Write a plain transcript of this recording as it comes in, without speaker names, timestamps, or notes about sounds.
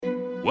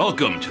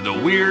Welcome to the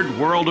weird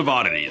world of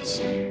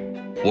oddities.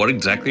 What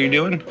exactly are you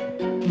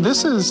doing?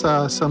 This is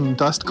some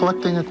dust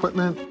collecting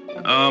equipment.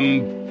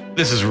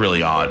 This is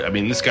really odd. I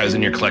mean, this guy's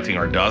in here collecting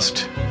our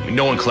dust. I mean,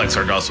 no one collects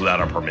our dust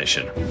without our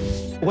permission.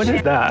 What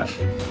is that?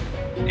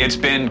 It's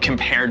been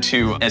compared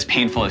to as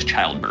painful as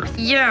childbirth.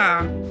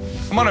 Yeah.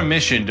 I'm on a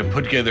mission to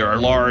put together a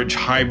large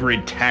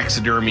hybrid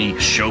taxidermy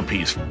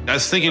showpiece. I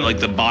was thinking like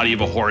the body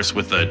of a horse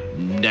with the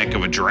neck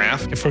of a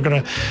giraffe. If we're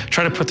gonna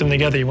try to put them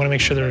together, you wanna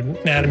make sure their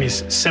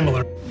anatomy's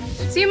similar.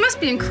 So you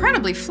must be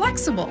incredibly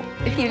flexible.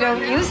 If you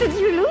don't use it,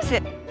 you lose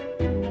it.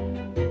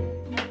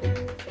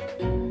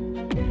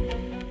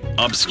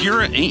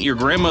 Obscura ain't your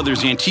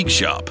grandmother's antique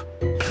shop.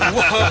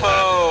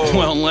 Whoa!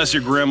 Well, unless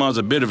your grandma's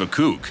a bit of a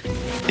kook.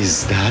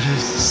 Is that a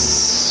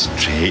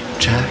straight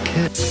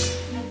jacket?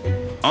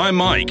 I'm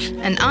Mike.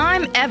 And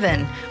I'm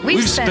Evan.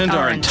 We've spent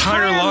our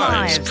entire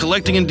lives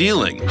collecting and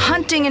dealing,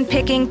 hunting and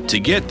picking to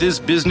get this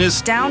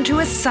business down to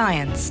a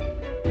science.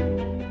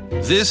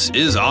 This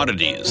is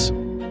Oddities.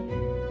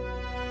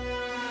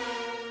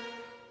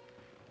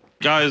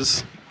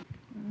 Guys.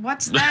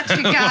 What's that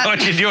you got?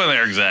 What you doing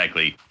there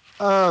exactly?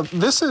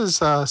 This is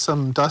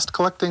some dust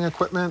collecting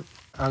equipment.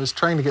 I was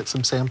trying to get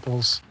some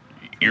samples.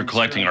 You're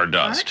collecting our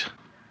dust.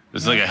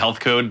 This is like a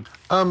health code?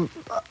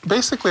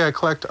 Basically, I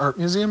collect art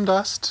museum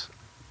dust,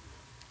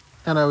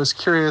 and I was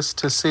curious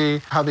to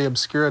see how the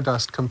Obscura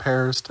dust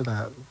compares to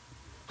that.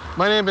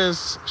 My name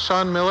is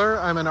Sean Miller.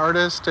 I'm an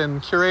artist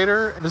and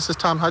curator. This is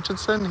Tom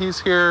Hutchinson. He's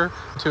here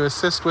to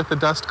assist with the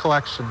dust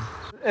collection.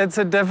 It's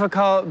a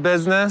difficult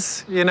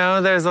business, you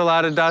know, there's a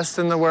lot of dust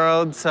in the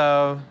world,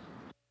 so...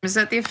 Is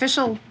that the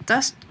official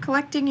dust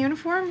collecting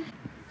uniform?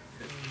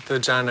 The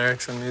John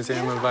Erickson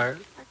Museum of Art.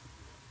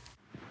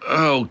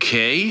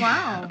 Okay.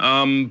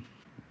 Wow.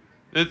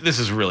 This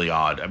is really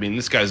odd. I mean,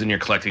 this guy's in here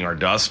collecting our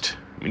dust.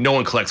 I mean, no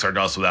one collects our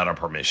dust without our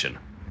permission.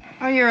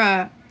 Oh, you're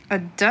a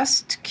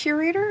dust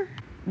curator?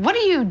 What do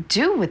you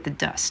do with the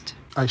dust?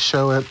 I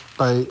show it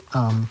by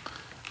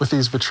with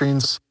these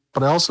vitrines,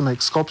 but I also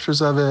make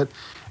sculptures of it,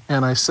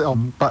 and I sell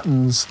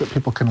buttons that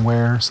people can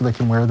wear so they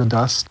can wear the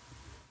dust.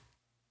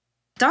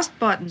 Dust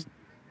buttons.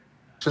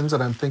 And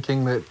I'm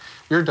thinking that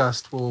your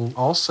dust will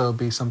also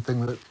be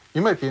something that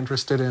you might be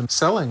interested in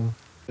selling.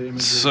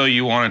 So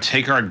you want to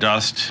take our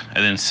dust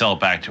and then sell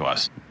it back to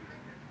us?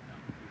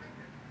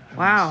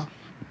 Wow.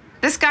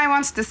 This guy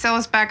wants to sell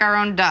us back our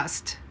own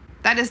dust.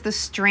 That is the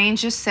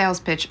strangest sales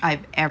pitch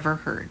I've ever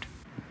heard.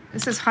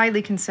 This is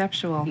highly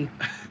conceptual.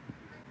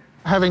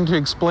 Having to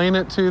explain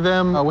it to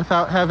them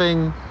without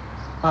having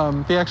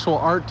the actual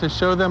art to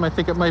show them, I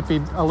think it might be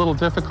a little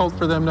difficult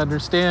for them to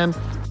understand.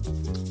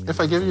 If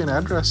I give you an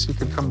address, you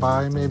could come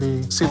by,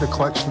 maybe see the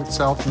collection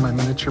itself in my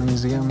miniature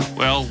museum.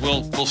 Well,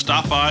 we'll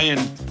stop by and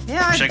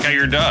check out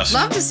your dust.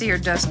 Love to see your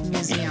dust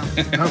museum.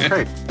 Oh,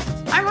 great.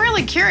 I'm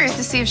really curious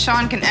to see if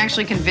Sean can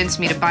actually convince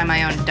me to buy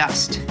my own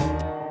dust.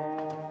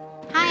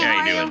 Hi, Hey,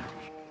 how how are you you? doing?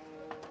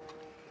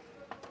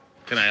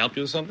 Can I help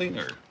you with something,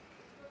 or?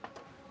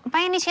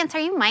 By any chance, are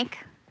you Mike?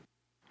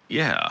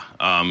 Yeah.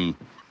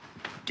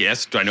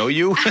 Yes. Do I know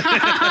you?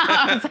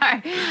 I'm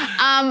sorry.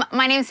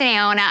 My name's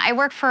Naona. I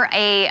work for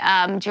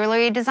a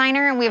jewelry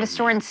designer, and we have a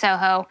store in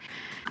Soho.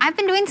 I've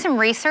been doing some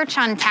research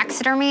on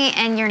taxidermy,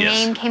 and your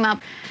name came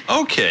up.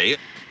 Okay.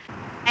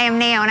 I am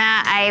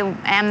Naona. I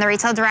am the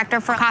retail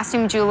director for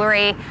costume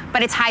jewelry,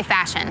 but it's high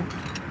fashion.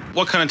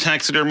 What kind of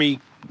taxidermy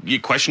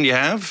question do you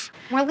have?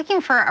 We're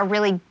looking for a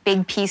really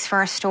big piece for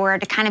our store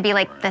to kind of be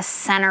like the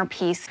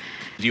centerpiece.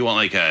 Do you want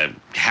like a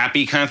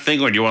happy kind of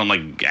thing, or do you want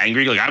like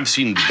angry? Like I've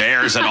seen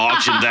bears at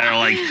auctions that are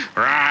like,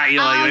 rah, you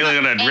know, like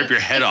they're gonna rip your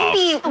head off.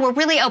 We're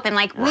really open.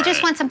 Like we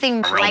just want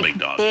something Real like big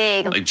dog.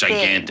 big, like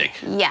gigantic.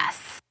 Big.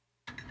 Yes.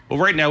 Well,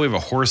 right now we have a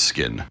horse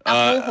skin.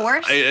 A whole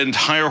horse? An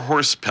entire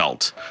horse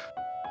pelt.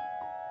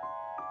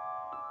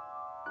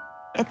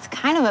 It's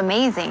kind of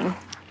amazing.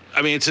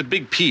 I mean, it's a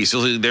big piece.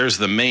 There's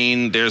the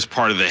mane, there's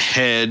part of the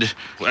head.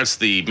 That's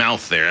the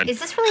mouth there.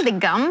 Is this really the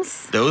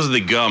gums? Those are the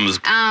gums.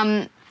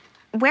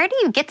 Where do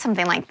you get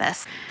something like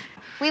this?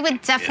 We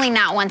would definitely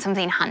not want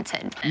something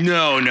hunted.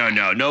 No.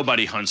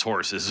 Nobody hunts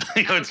horses.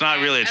 It's not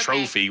really a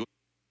trophy.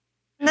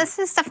 This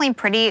is definitely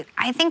pretty.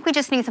 I think we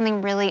just need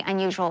something really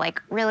unusual,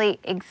 like really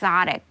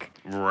exotic.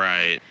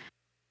 Right.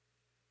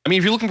 I mean,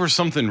 if you're looking for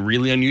something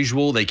really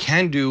unusual, they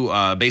can do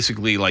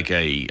basically like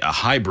a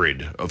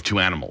hybrid of two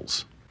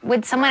animals.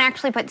 Would someone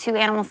actually put two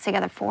animals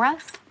together for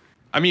us?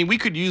 I mean, we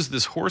could use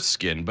this horse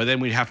skin, but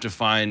then we'd have to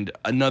find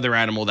another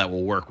animal that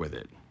will work with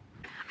it.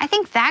 I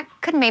think that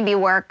could maybe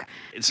work.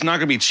 It's not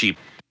going to be cheap.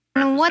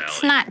 And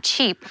what's not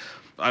cheap?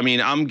 I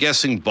mean, I'm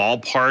guessing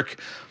ballpark.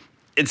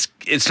 It's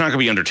not going to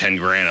be under 10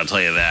 grand, I'll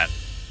tell you that.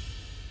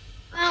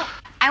 Well,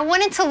 I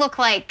want it to look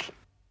like,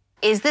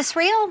 is this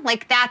real?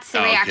 Like, that's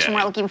the reaction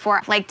we're looking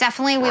for. Like,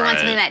 definitely we want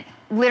something that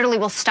literally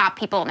will stop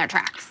people in their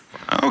tracks.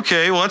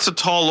 Okay, well, that's a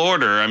tall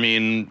order. I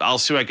mean, I'll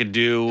see what I could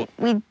do.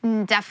 We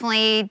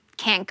definitely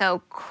can't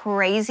go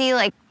crazy,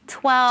 like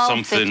 12,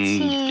 Something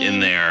 15. in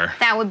there.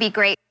 That would be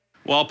great.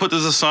 Well, I'll put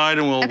this aside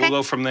and we'll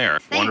go from there.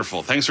 Thanks.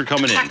 Wonderful. Thanks for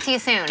coming in. Talk to you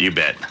soon. You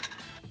bet.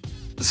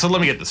 So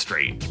let me get this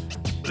straight.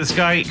 This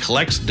guy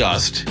collects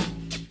dust,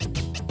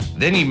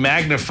 then he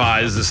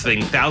magnifies this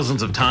thing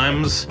thousands of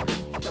times.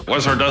 What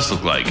does our dust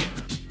look like?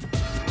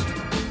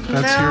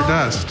 That's your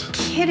dust.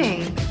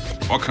 Kidding.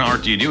 What kind of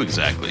art do you do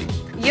exactly?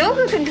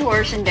 Yoga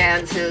contortion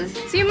dances.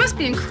 So you must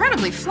be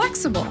incredibly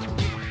flexible.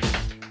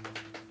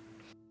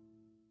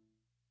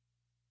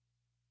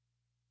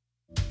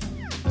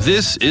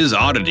 This is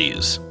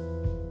Oddities.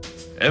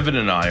 Evan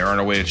and I are on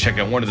our way to check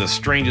out one of the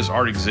strangest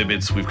art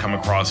exhibits we've come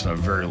across in a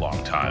very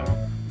long time.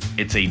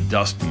 It's a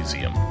dust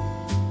museum.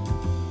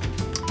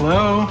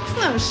 Hello.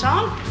 Hello,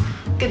 Sean.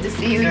 Good to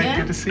see you again.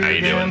 Good to see How you you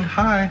again. doing?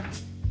 Hi.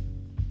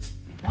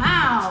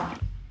 Wow.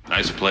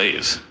 Nice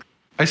place.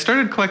 I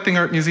started collecting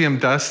art museum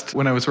dust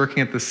when I was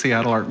working at the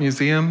Seattle Art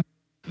Museum.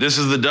 This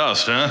is the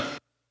dust, huh?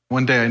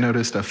 One day I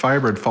noticed a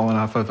fiber had fallen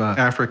off of an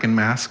African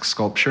mask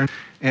sculpture,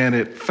 and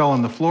it fell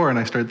on the floor, and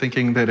I started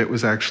thinking that it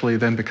was actually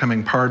then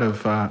becoming part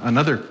of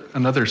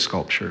another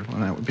sculpture,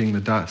 and that being the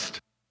dust.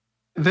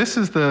 This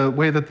is the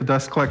way that the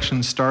dust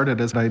collection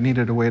started, as I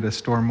needed a way to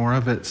store more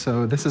of it.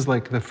 So this is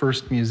like the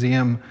first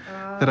museum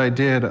that I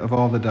did of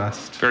all the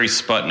dust. Very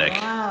Sputnik.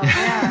 Wow,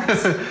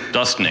 yes.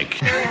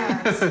 Dustnik.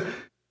 Yes.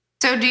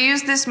 So do you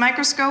use this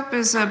microscope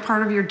as a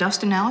part of your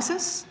dust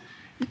analysis?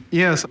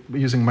 Yes,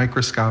 using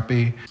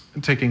microscopy,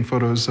 taking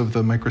photos of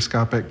the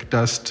microscopic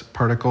dust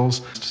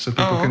particles so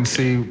people can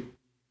see.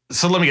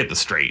 So let me get this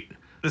straight.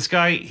 This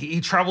guy, he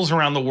travels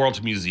around the world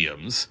to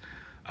museums.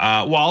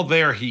 While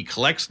there, he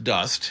collects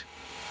dust,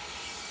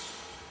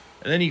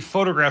 and then he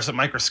photographs it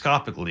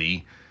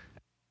microscopically.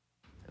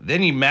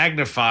 Then he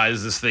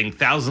magnifies this thing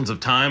thousands of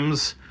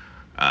times.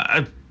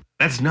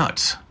 That's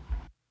nuts.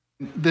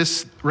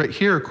 This right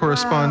here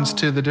corresponds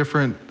to the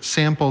different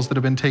samples that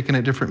have been taken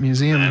at different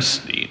museums.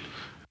 That's neat.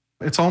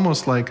 It's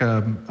almost like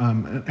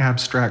an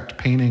abstract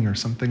painting or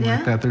something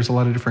like that. There's a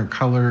lot of different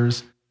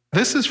colors.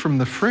 This is from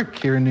the Frick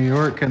here in New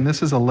York, and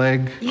this is a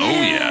leg. Yeah, oh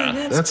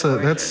yeah,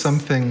 that's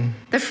something.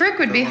 The Frick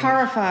would be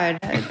horrified.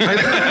 I'm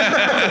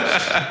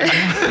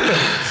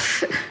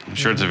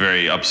sure it's a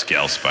very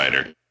upscale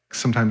spider.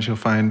 Sometimes you'll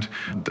find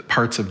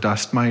parts of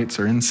dust mites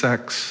or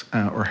insects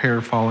or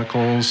hair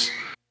follicles.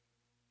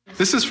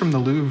 This is from the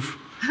Louvre.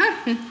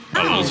 Oh,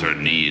 those are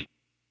neat.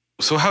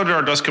 So how did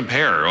our dust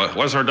compare? What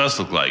does our dust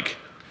look like?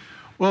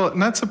 Well,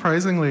 not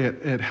surprisingly,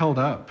 it held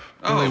up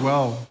really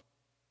well.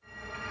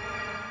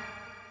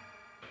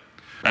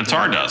 That's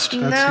our dust.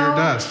 That's your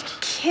dust.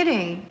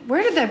 Kidding.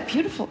 Where did that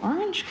beautiful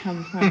orange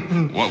come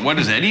from? What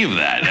is any of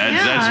that?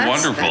 That's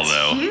wonderful,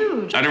 though.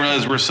 Huge. I didn't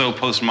realize we're so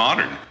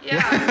postmodern.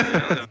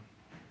 Yeah.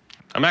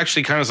 I'm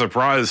actually kind of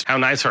surprised how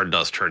nice our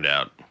dust turned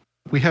out.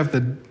 We have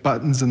the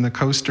buttons and the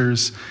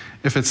coasters.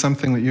 If it's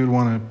something that you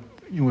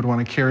would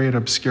want to carry at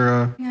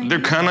Obscura.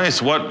 They're kind of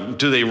nice. What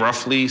do they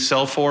roughly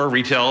sell for?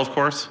 Retail, of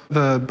course?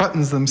 The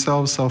buttons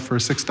themselves sell for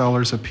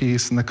 $6 a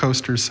piece, and the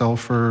coasters sell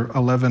for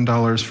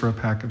 $11 for a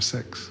pack of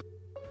 6.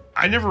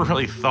 I never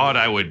really thought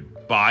I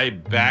would buy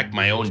back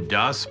my own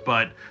dust,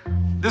 but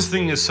this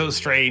thing is so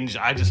strange,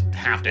 I just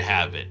have to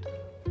have it.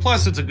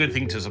 Plus, it's a good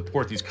thing to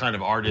support these kind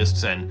of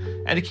artists and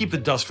to keep the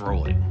dust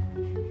rolling.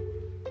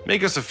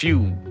 Make us a few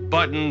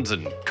buttons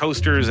and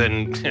coasters,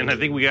 and I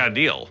think we got a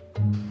deal.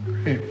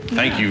 Great.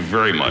 Thank you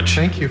very much.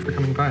 Thank you for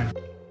coming by.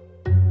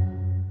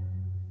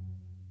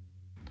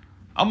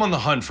 I'm on the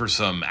hunt for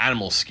some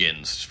animal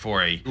skins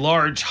for a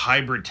large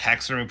hybrid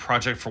taxidermy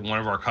project for one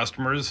of our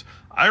customers.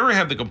 I already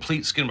have the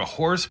complete skin of a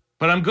horse,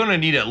 but I'm going to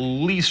need at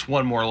least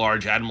one more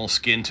large animal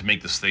skin to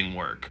make this thing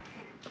work.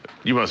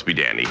 You must be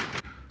Danny.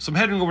 So I'm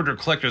heading over to a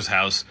collector's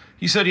house.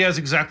 He said he has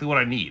exactly what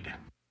I need.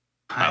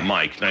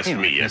 Mike, nice to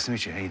meet you. Nice to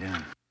meet you. How you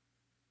doing?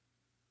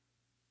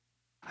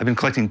 I've been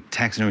collecting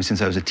taxidermy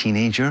since I was a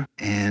teenager,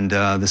 and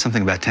there's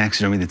something about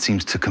taxidermy that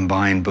seems to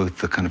combine both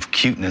the kind of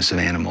cuteness of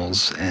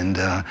animals and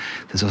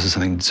there's also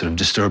something sort of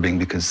disturbing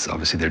because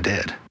obviously they're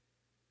dead.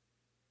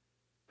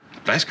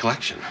 Nice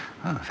collection.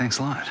 Oh, thanks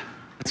a lot.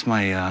 That's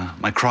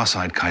my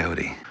cross-eyed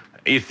coyote.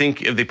 You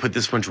think if they put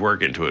this much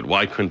work into it,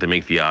 why couldn't they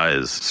make the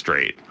eyes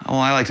straight? Oh,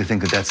 I like to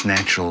think that that's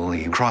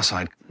naturally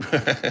cross-eyed.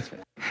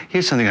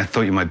 Here's something I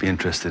thought you might be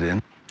interested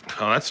in.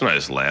 Oh, that's a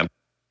nice lamp.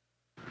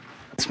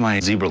 It's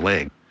my zebra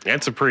leg.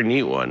 That's a pretty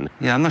neat one.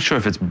 Yeah, I'm not sure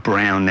if it's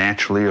brown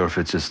naturally or if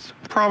it's just...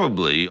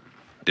 Probably.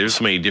 There's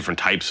so many different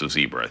types of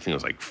zebra. I think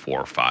there's like 4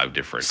 or 5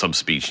 different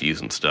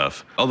subspecies and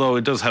stuff. Although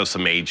it does have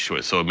some age to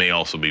it, so it may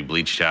also be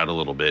bleached out a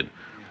little bit.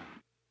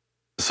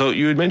 So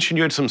you had mentioned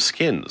you had some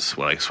skins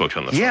when I spoke to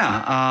you on the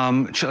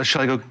phone. Yeah,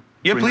 shall I go?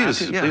 Yeah, bring please.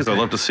 that? Yeah, please, okay. I'd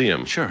love to see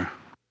them. Sure.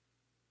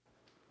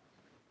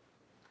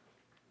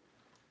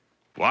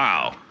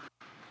 Wow.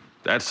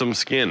 That's some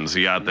skins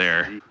you got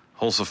there.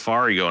 Whole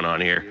safari going on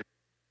here.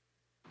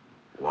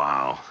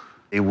 Wow.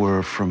 They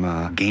were from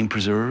a game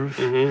preserve.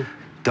 Mm-hmm.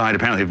 Died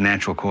apparently of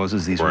natural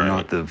causes. These were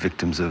not the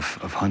victims of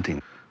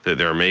hunting.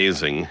 They're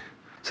amazing.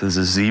 So there's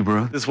a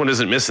zebra. This one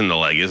isn't missing the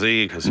leg, is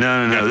he?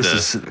 No. This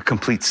is a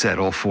complete set,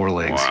 all 4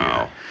 legs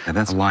wow. here. And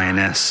that's a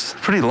lioness.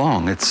 Pretty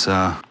long. It's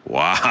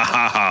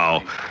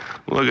Wow.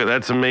 Look at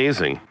that's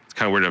amazing. It's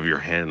kind of weird to have your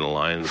hand in the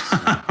lion's.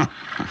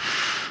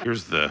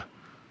 Here's the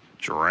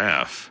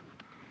giraffe.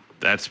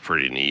 That's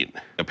pretty neat.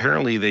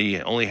 Apparently,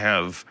 they only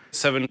have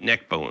 7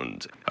 neck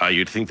bones.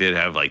 You'd think they'd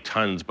have like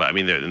tons, but I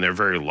mean, they're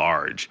very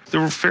large.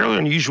 They're fairly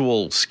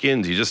unusual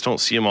skins. You just don't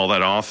see them all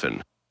that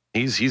often.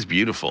 He's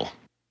beautiful.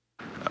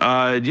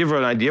 Do you have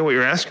an idea what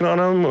you're asking on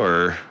him,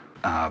 or?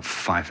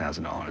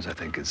 $5,000, I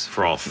think, is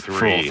for all three.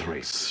 For all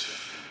three.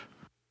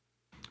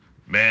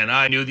 Man,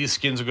 I knew these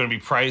skins were going to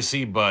be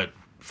pricey, but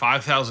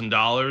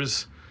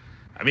 $5,000.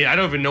 I mean, I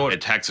don't even know what a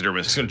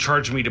taxidermist is going to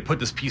charge me to put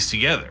this piece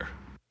together.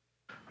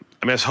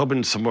 I mean, I was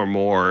hoping somewhere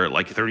more,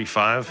 like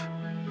 35.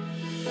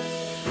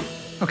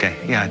 Okay,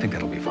 yeah, I think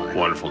that'll be fine.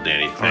 Wonderful,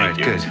 Danny. Thank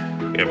you. Good.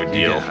 We have a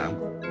deal.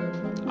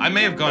 I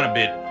may have gone a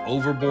bit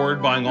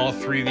overboard buying all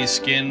 3 of these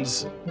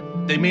skins.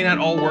 They may not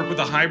all work with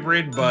a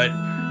hybrid, but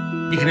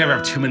you can never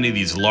have too many of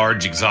these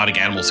large exotic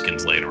animal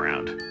skins laying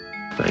around.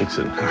 Thanks,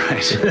 and all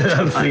right.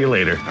 I'll see you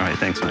later. All right,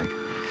 thanks, Mike.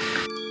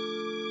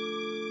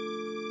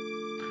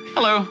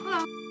 Hello.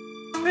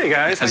 Hey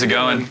guys. How's it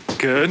going?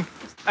 Good.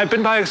 I've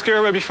been by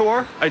Obscura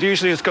before. I do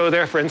usually just go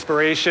there for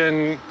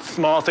inspiration,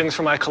 small things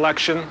for my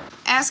collection.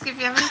 Ask if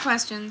you have any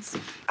questions.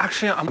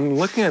 Actually, I'm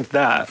looking at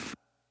that.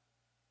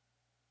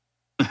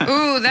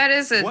 Ooh, that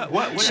is a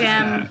what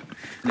gem.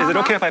 Is it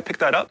okay if I pick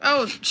that up?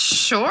 Oh,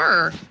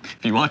 sure.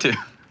 If you want to.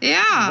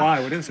 Yeah. Why?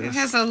 What is It this?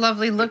 has a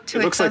lovely look to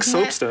it. It looks like doesn't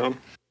it? soapstone.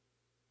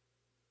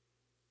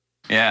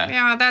 Yeah.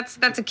 Yeah,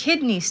 that's a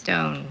kidney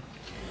stone.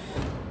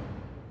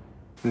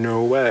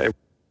 No way.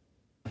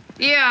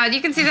 Yeah, you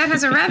can see that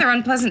has a rather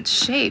unpleasant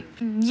shape.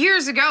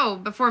 Years ago,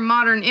 before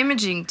modern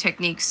imaging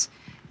techniques,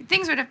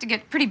 things would have to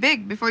get pretty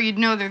big before you'd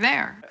know they're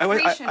there.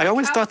 I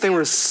always thought they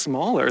were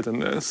smaller than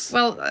this.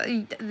 Well,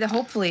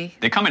 hopefully.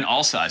 They come in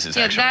all sizes,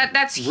 Yeah, actually.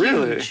 that's huge.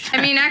 Really?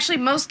 I mean, actually,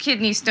 most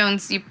kidney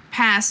stones you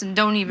pass and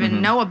don't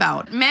even know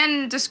about.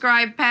 Men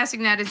describe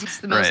passing that as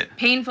the most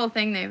painful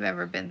thing they've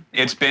ever been.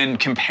 It's been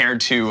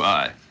compared to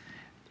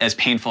as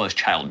painful as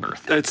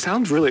childbirth. It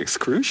sounds really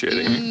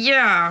excruciating.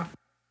 Yeah.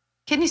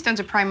 Kidney stones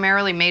are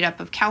primarily made up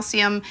of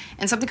calcium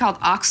and something called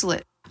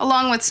oxalate,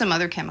 along with some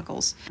other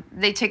chemicals.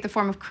 They take the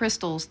form of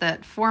crystals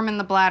that form in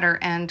the bladder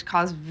and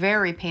cause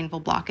very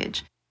painful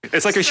blockage.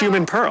 It's like a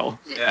human pearl.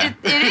 Yeah.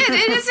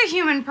 It is a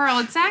human pearl,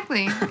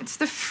 exactly. It's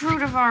the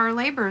fruit of our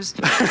labors.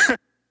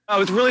 I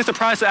was really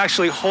surprised to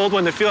actually hold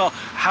one to feel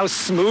how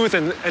smooth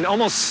and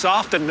almost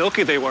soft and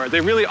milky they were.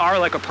 They really are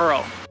like a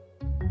pearl.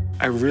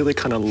 I really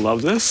kind of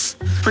love this.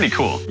 Pretty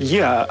cool.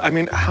 Yeah, I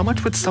mean, how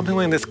much would something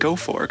like this go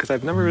for? Because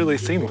I've never really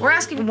seen one. We're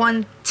asking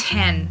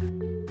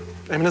 110.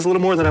 I mean, it's a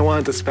little more than I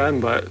wanted to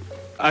spend, but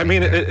I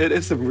mean, it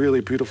is a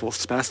really beautiful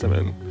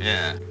specimen.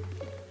 Yeah.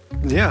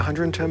 Yeah,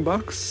 110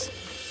 bucks.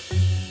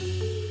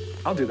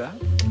 I'll do that.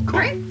 Cool.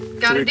 Great.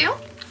 Got a deal?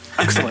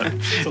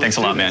 Excellent. Thanks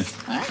a lot, man.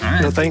 All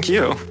right. No, thank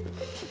you.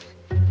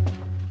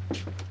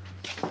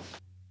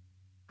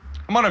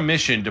 I'm on a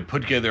mission to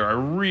put together a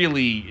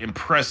really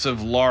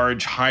impressive,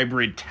 large,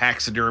 hybrid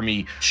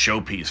taxidermy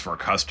showpiece for a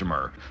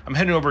customer. I'm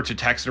heading over to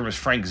taxidermist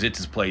Frank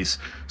Zitz's place,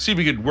 see if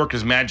he could work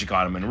his magic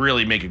on him and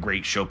really make a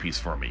great showpiece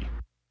for me.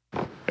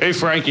 Hey,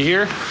 Frank, you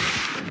here?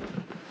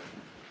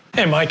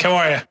 Hey, Mike, how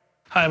are you?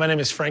 Hi, my name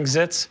is Frank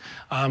Zitz.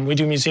 We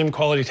do museum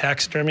quality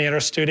taxidermy at our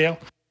studio.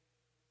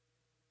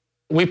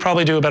 We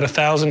probably do about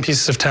 1,000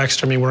 pieces of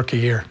taxidermy work a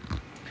year.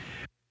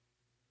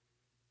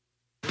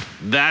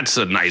 That's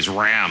a nice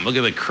ram. Look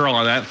at the curl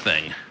on that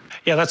thing.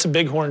 Yeah, that's a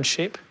bighorn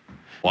sheep.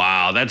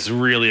 Wow, that's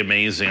really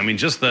amazing. I mean,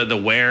 just the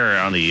wear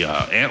on the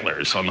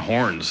antlers, on the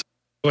horns.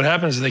 What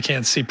happens is they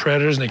can't see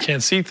predators and they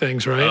can't see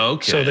things, right?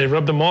 Okay. So they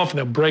rub them off and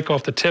they'll break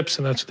off the tips,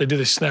 and that's what they do.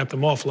 They snap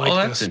them off like this.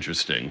 Oh, that's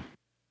interesting.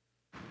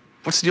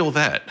 What's the deal with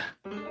that?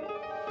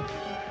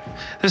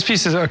 This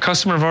piece is a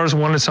customer of ours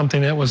wanted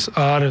something that was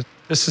odd.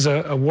 This is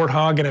a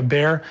warthog and a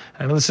bear.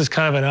 I know this is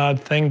kind of an odd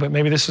thing, but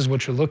maybe this is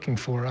what you're looking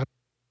for.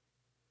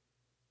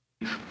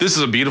 This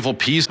is a beautiful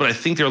piece, but I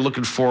think they're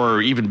looking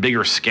for even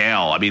bigger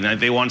scale. I mean,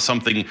 they want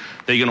something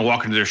that you're going to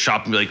walk into their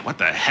shop and be like, what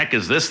the heck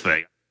is this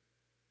thing?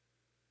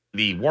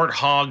 The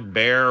warthog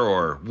bear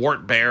or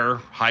wart bear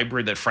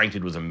hybrid that Frank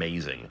did was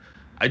amazing.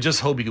 I just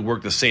hope he could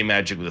work the same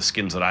magic with the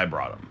skins that I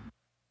brought him.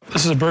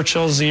 This is a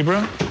Birch-Hill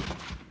zebra.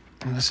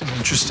 And this is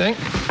interesting.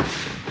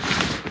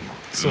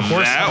 It's a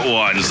horse. That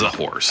one's a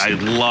horse. I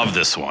love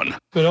this one.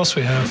 What else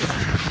we have?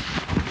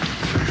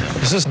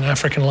 This is an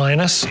African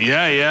lioness.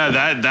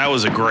 Yeah, that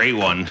was a great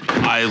one.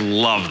 I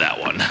love that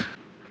one.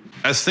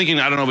 I was thinking,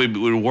 I don't know, it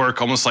would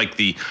work almost like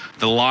the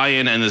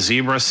lion and the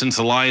zebra, since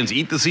the lions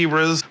eat the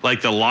zebras,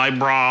 like the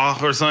libra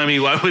or something. I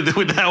mean, why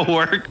would that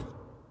work?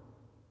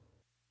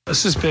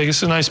 This is big. This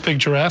is a nice big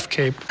giraffe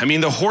cape. I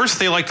mean, the horse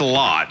they liked a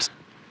lot,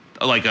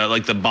 like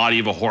the body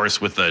of a horse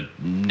with the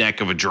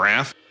neck of a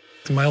giraffe.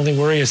 My only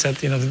worry is that,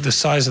 the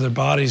size of their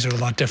bodies are a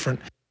lot different.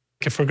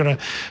 If we're going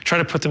to try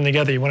to put them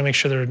together, you want to make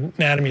sure their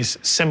anatomy's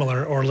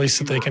similar, or at least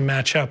that they can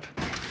match up.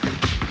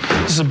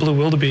 This is a blue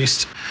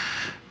wildebeest.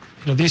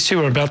 These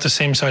two are about the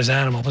same size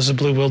animal. This is a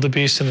blue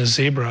wildebeest and a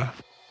zebra.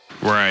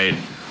 Right.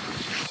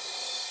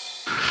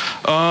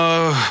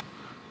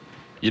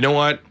 You know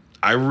what?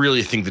 I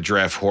really think the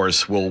giraffe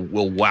horse will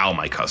wow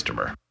my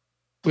customer.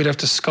 We'd have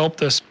to sculpt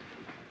this.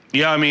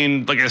 Yeah, I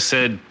mean, like I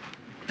said,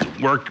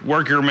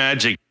 Work your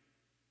magic.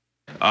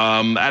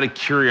 Out of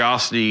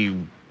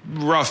curiosity,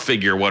 rough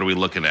figure, what are we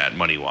looking at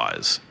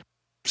money-wise?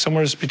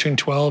 Somewhere between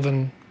 12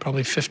 and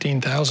probably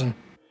 15,000.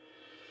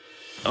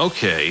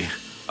 Okay.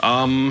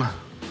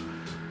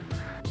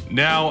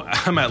 Now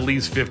I'm at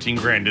least 15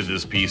 grand into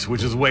this piece,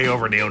 which is way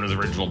over Naona's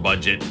original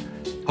budget.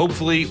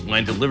 Hopefully, when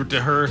I deliver it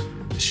to her,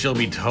 she'll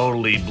be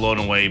totally blown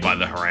away by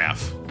the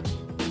Horaffe.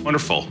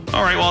 Wonderful.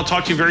 All right, well, I'll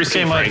talk to you very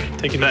soon, Mike. Frank.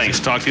 Take it Thanks.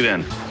 easy. Talk to you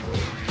then.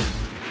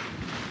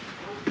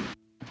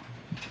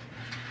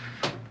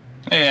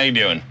 Hey, how you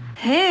doing?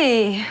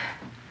 Hey,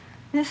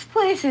 this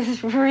place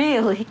is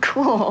really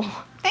cool.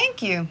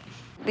 Thank you.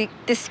 The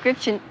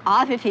description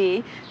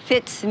oddity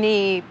fits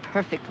me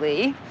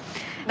perfectly.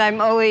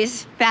 I'm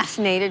always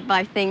fascinated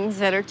by things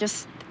that are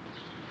just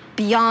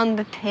beyond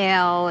the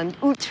pale and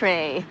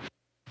outre.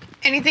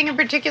 Anything in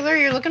particular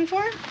you're looking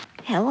for?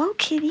 Hello,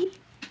 kitty.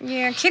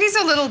 Yeah, Kitty's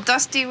a little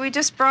dusty. We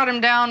just brought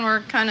him down.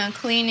 We're kind of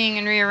cleaning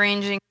and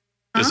rearranging.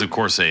 This is, of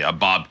course, a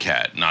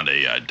bobcat, not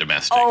a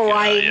domestic. Oh,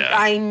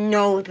 I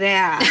know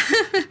that.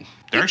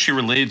 They're actually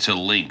related to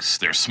lynx.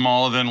 They're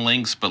smaller than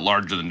lynx, but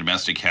larger than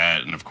domestic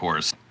cat, and of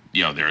course,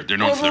 you know, they're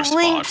known for their spots.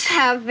 Lynx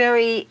have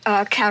very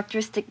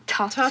characteristic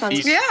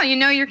tufts. Yeah, you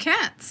know your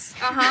cats.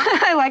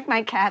 I like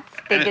my cats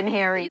big and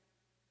hairy.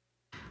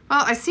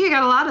 Well, I see you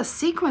got a lot of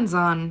sequins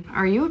on.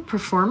 Are you a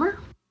performer?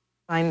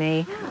 I'm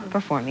a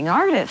performing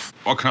artist.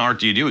 What kind of art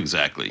do you do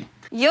exactly?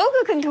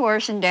 Yoga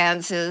contortion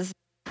dances.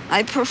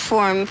 I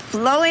perform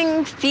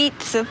flowing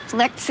feats of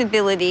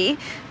flexibility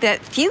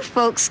that few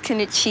folks can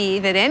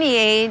achieve at any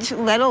age,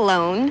 let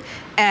alone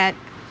at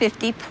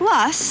 50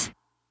 plus.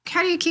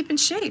 How do you keep in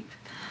shape?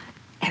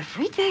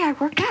 Every day I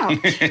work out.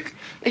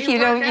 If you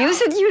don't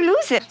use it, you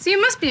lose it. So you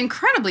must be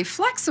incredibly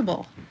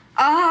flexible.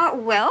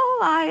 Well,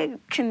 I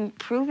can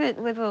prove it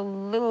with a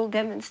little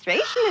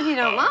demonstration if you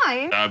don't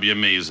mind. That'd be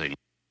amazing.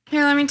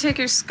 Here, let me take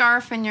your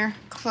scarf and your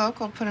cloak.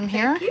 I'll put them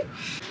here. Thank you.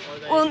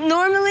 Well,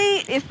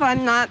 normally, if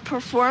I'm not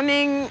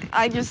performing,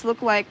 I just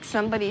look like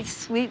somebody's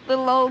sweet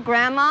little old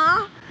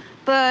grandma.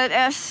 But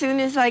as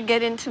soon as I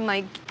get into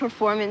my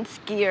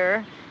performance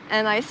gear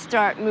and I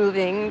start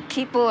moving,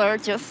 people are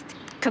just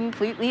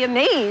completely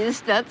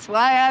amazed. That's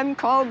why I'm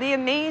called the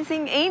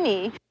Amazing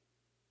Amy.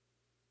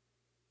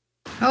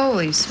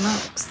 Holy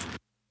smokes.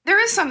 There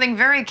is something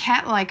very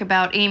cat-like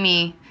about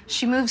Amy.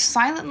 She moves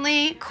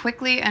silently,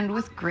 quickly, and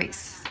with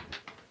grace.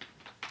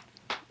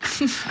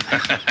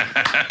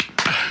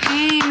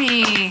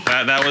 Amy.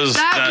 That was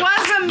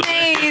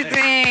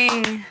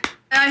amazing.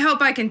 I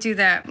hope I can do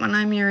that when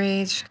I'm your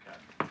age.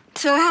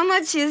 So how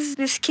much is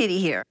this kitty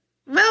here?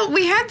 Well,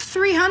 we had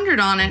 300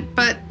 on it,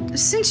 but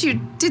since you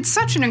did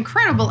such an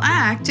incredible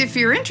act, if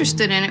you're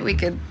interested in it, we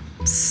could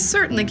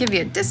certainly give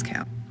you a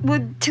discount.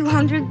 Would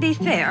 200 be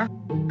fair?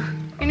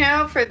 You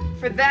know, for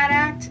that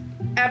act,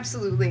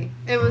 absolutely.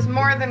 It was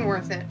more than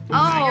worth it.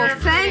 Oh,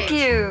 thank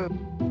you.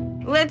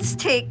 Let's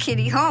take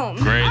Kitty home.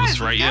 Great, let's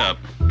write you up.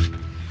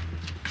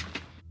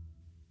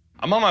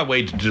 I'm on my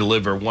way to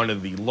deliver one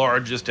of the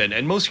largest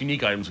and most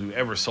unique items we've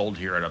ever sold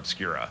here at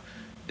Obscura.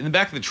 In the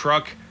back of the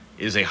truck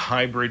is a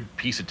hybrid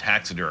piece of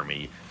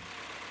taxidermy.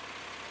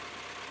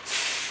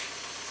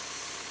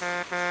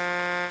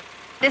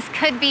 This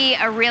could be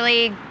a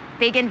really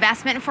big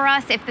investment for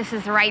us if this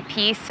is the right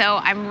piece, so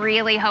I'm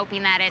really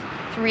hoping that it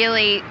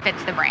really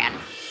fits the brand.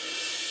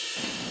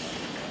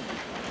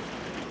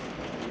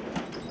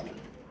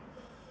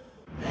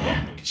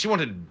 She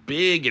wanted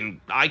big and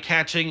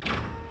eye-catching.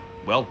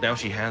 Well, now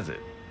she has it.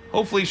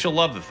 Hopefully she'll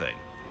love the thing.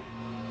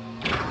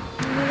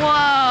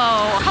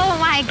 Whoa, oh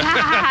my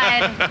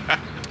God.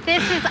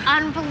 This is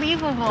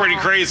unbelievable. Pretty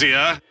crazy,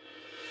 huh?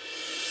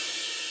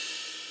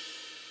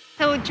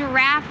 So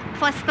giraffe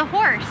plus the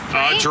horse,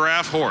 right?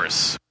 Giraffe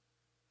horse.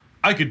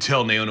 I could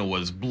tell Naona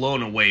was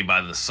blown away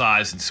by the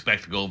size and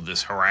spectacle of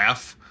this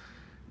Horaffe.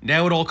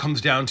 Now it all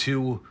comes down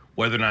to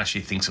whether or not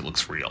she thinks it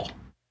looks real.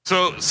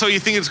 So you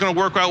think it's going to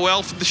work out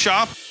well for the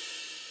shop?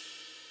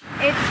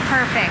 It's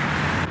perfect.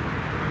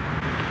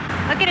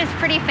 Look at his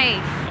pretty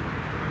face.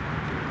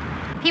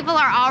 People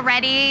are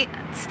already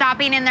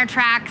stopping in their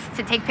tracks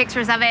to take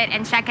pictures of it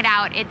and check it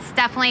out. It's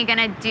definitely going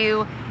to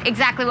do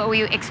exactly what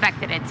we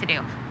expected it to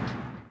do.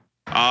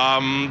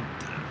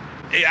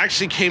 It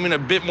actually came in a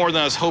bit more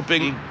than I was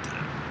hoping,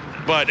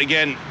 but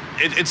again,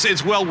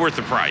 it's well worth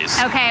the price.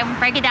 Okay,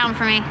 break it down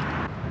for me.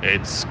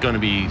 It's going to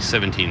be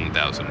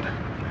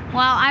 $17,000.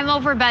 Well, I'm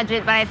over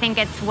budget, but I think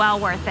it's well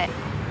worth it.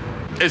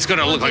 It's going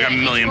to look like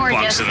 $1 million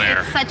bucks in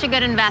there. It's such a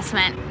good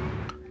investment.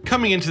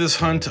 Coming into this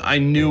hunt, I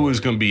knew it was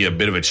going to be a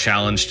bit of a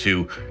challenge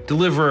to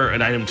deliver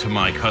an item to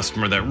my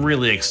customer that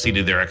really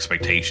exceeded their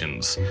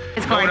expectations.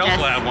 It's gorgeous. No one else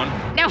will have one.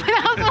 No one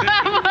else will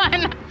have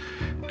one.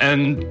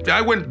 And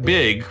I went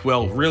big,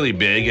 well, really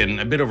big, and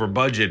a bit over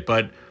budget,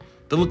 but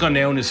the look on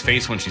Naona's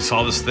face when she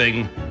saw this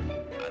thing,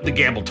 the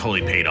gamble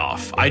totally paid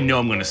off. I know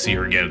I'm going to see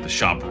her again at the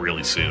shop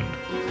really soon.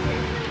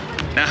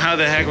 Now, how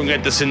the heck will we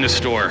get this in the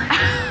store?